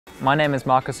My name is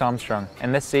Marcus Armstrong,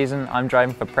 and this season I'm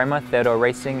driving for Prema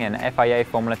Racing in FIA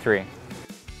Formula 3.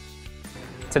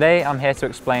 Today I'm here to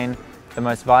explain the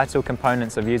most vital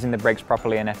components of using the brakes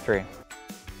properly in F3.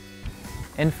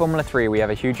 In Formula 3 we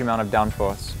have a huge amount of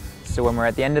downforce, so when we're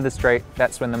at the end of the straight,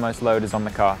 that's when the most load is on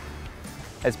the car.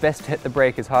 It's best to hit the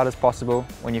brake as hard as possible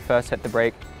when you first hit the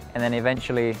brake, and then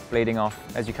eventually bleeding off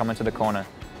as you come into the corner.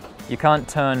 You can't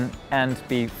turn and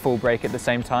be full brake at the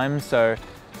same time, so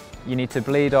you need to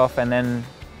bleed off and then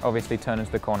obviously turn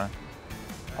into the corner.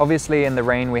 Obviously in the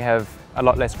rain we have a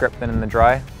lot less grip than in the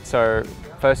dry, so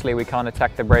firstly we can't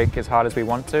attack the brake as hard as we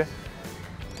want to.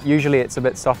 Usually it's a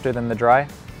bit softer than the dry.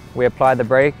 We apply the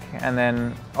brake and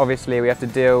then obviously we have to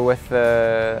deal with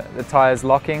the tyres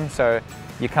locking, so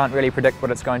you can't really predict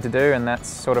what it's going to do, and that's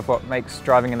sort of what makes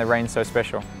driving in the rain so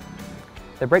special.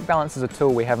 The brake balance is a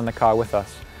tool we have in the car with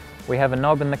us. We have a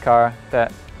knob in the car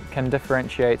that can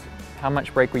differentiate how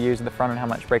much brake we use at the front and how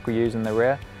much brake we use in the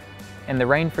rear. In the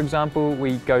rain, for example,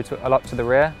 we go a lot to the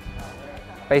rear,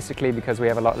 basically because we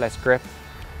have a lot less grip.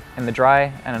 In the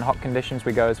dry and in hot conditions,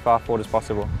 we go as far forward as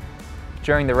possible.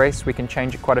 During the race, we can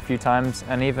change it quite a few times,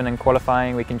 and even in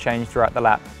qualifying, we can change throughout the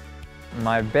lap.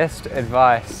 My best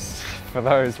advice for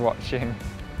those watching: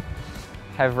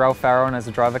 have Ralph Farron as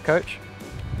a driver coach,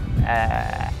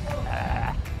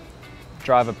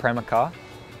 drive a Prema car.